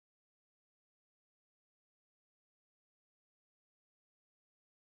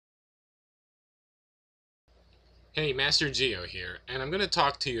Hey, Master Geo here, and I'm going to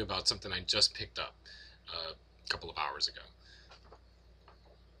talk to you about something I just picked up a couple of hours ago.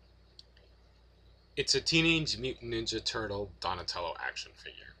 It's a Teenage Mutant Ninja Turtle Donatello action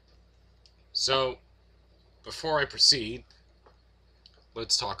figure. So, before I proceed,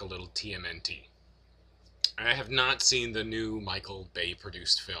 let's talk a little TMNT. I have not seen the new Michael Bay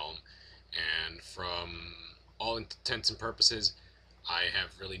produced film, and from all intents and purposes, I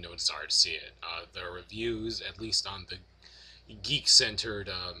have really no desire to see it. The reviews, at least on the geek centered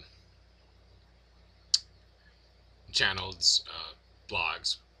channels,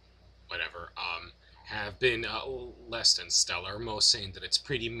 blogs, whatever, have been less than stellar. Most saying that it's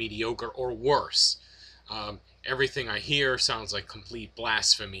pretty mediocre or worse. Everything I hear sounds like complete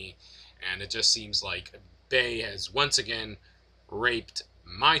blasphemy, and it just seems like Bay has once again raped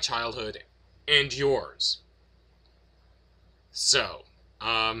my childhood and yours. So,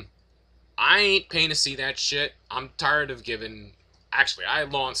 I ain't paying to see that shit. I'm tired of giving. Actually, I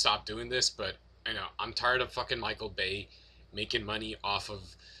long stopped doing this, but I'm tired of fucking Michael Bay making money off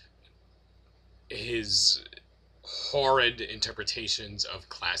of his horrid interpretations of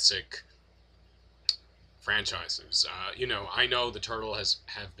classic franchises. I know the turtle has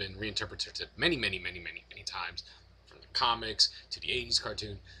have been reinterpreted many, many, many, many, many times, from the comics to the '80s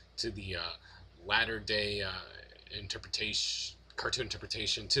cartoon to the latter day interpretation, cartoon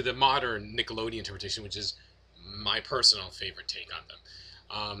interpretation, to the modern Nickelodeon interpretation, which is my personal favorite take on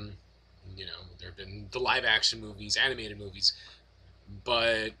them. There have been the live action movies, animated movies,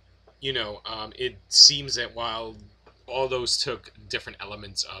 but it seems that while all those took different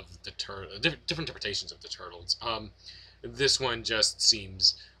elements of the different interpretations of the turtles, this one just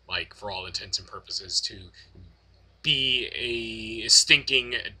seems like, for all intents and purposes, to be a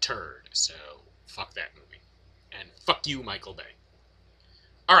stinking turd. So fuck that movie, and fuck you, Michael Bay.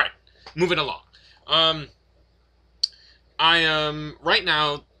 All right, moving along. Um, I right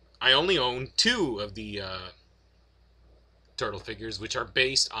now I only own two of the turtle figures, which are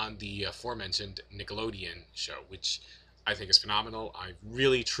based on the aforementioned Nickelodeon show, which I think is phenomenal. I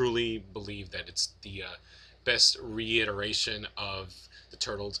really, truly believe that it's the best reiteration of the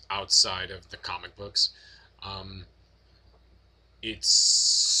Turtles outside of the comic books. Um, it's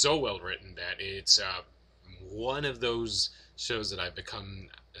so well written that it's one of those shows that I've become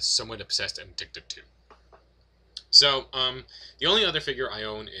somewhat obsessed and addicted to. So, the only other figure I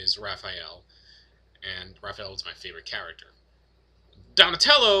own is Raphael, and Raphael is my favorite character.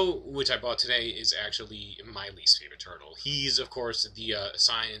 Donatello, which I bought today, is actually my least favorite turtle. He's, of course, the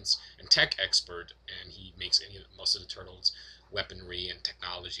science and tech expert, and he makes most of the turtles' weaponry and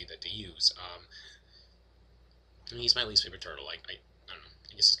technology that they use. And he's my least favorite turtle. I don't know.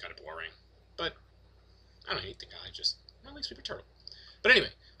 I guess it's kind of boring, but I don't hate the guy. Just my least favorite turtle. But anyway,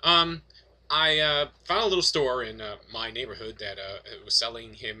 I found a little store in my neighborhood that was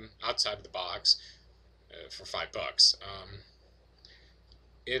selling him outside of the box for $5.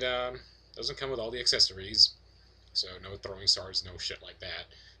 It doesn't come with all the accessories, so no throwing stars, no shit like that.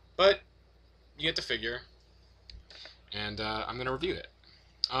 But you get the figure, and I'm gonna review it.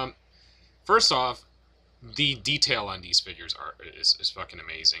 Um, First off, the detail on these figures is fucking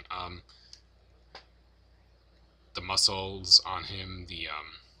amazing. The muscles on him, the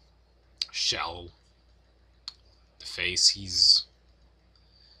shell, the face. He's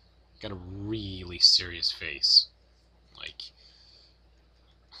got a really serious face. Like,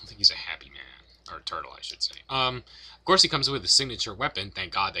 I don't think he's a happy man. Or turtle, I should say. Of course, he comes with a signature weapon.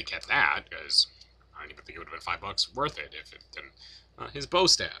 Thank God they kept that, because I don't even think it would have been $5 worth it if it didn't. His bow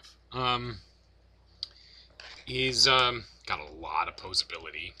staff. He's got a lot of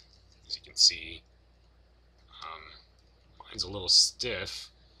posability, as you can see. Mine's a little stiff,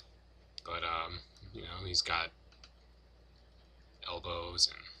 but he's got elbows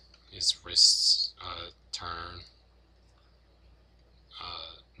and his wrists turn,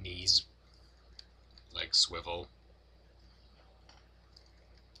 knees, legs swivel,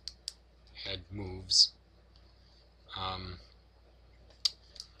 head moves, um,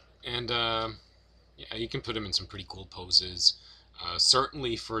 and yeah, you can put him in some pretty cool poses.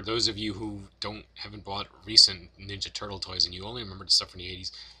 Certainly, for those of you who haven't bought recent Ninja Turtle toys and you only remember the stuff from the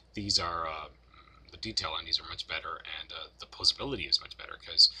 '80s, these are the detail on these are much better, and the posability is much better,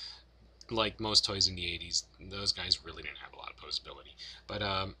 because, like most toys in the '80s, those guys really didn't have a lot of posability. But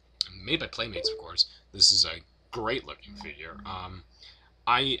made by Playmates, of course, this is a great looking figure.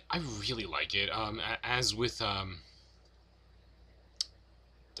 I really like it. As with the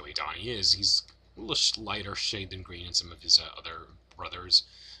way Donnie is, he's a little lighter shade than green in some of his other brothers.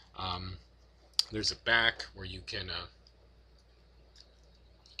 Um, there's a back where you can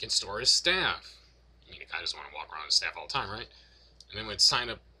store his staff. I mean, a guy doesn't want to walk around his staff all the time, right? And then when it's time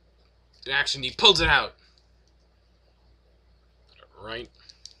to action, he pulls it out. Right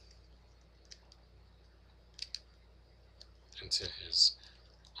into his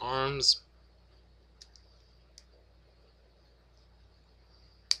arms.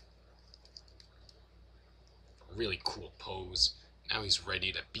 Really cool pose. Now he's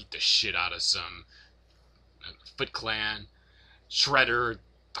ready to beat the shit out of some Foot Clan, Shredder,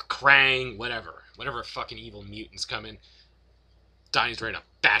 the Krang, whatever fucking evil mutants coming. Donnie's ready to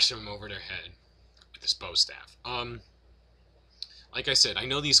bash him over their head with his bow staff. Like I said, I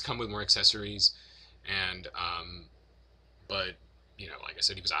know these come with more accessories, and but you know, like I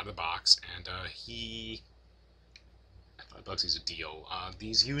said, he was out of the box, and he $5 is a deal.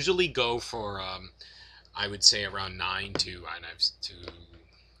 These usually go for I would say around to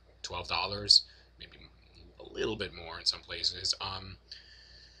 $12, maybe a little bit more in some places.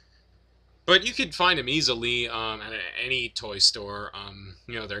 But you could find them easily at any toy store.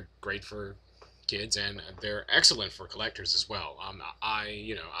 You know, they're great for kids and they're excellent for collectors as well.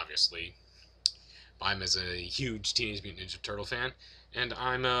 You know, obviously buy them as a huge Teenage Mutant Ninja Turtle fan, and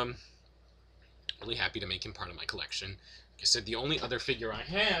I'm really happy to make him part of my collection. Like I said, the only other figure I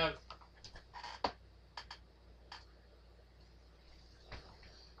have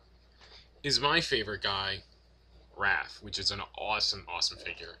is my favorite guy, Raph, which is an awesome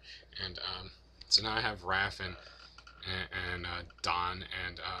figure. And so now I have Raph and Don,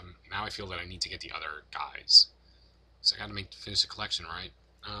 and now I feel that I need to get the other guys. So I got to finish the collection, right?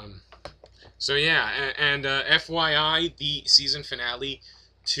 So yeah, and FYI, the season finale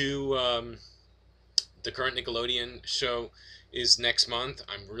to the current Nickelodeon show is next month.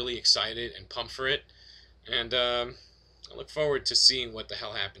 I'm really excited and pumped for it, and I look forward to seeing what the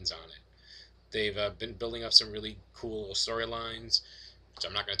hell happens on it. They've been building up some really cool storylines, which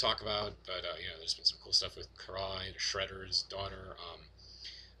I'm not going to talk about, but you know, there's been some cool stuff with Karai, Shredder's daughter.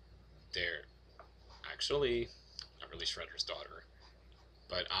 They're actually not really Shredder's daughter,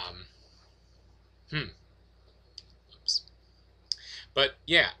 but oops. But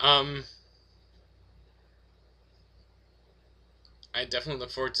yeah, I definitely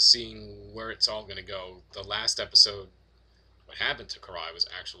look forward to seeing where it's all going to go. The last episode, what happened to Karai was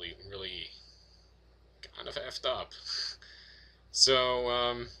actually really kind of effed up.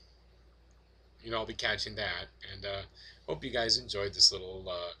 So, you know, I'll be catching that, and hope you guys enjoyed this little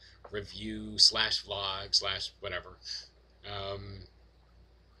review slash vlog slash whatever.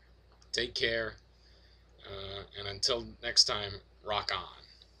 Take care, and until next time, rock on.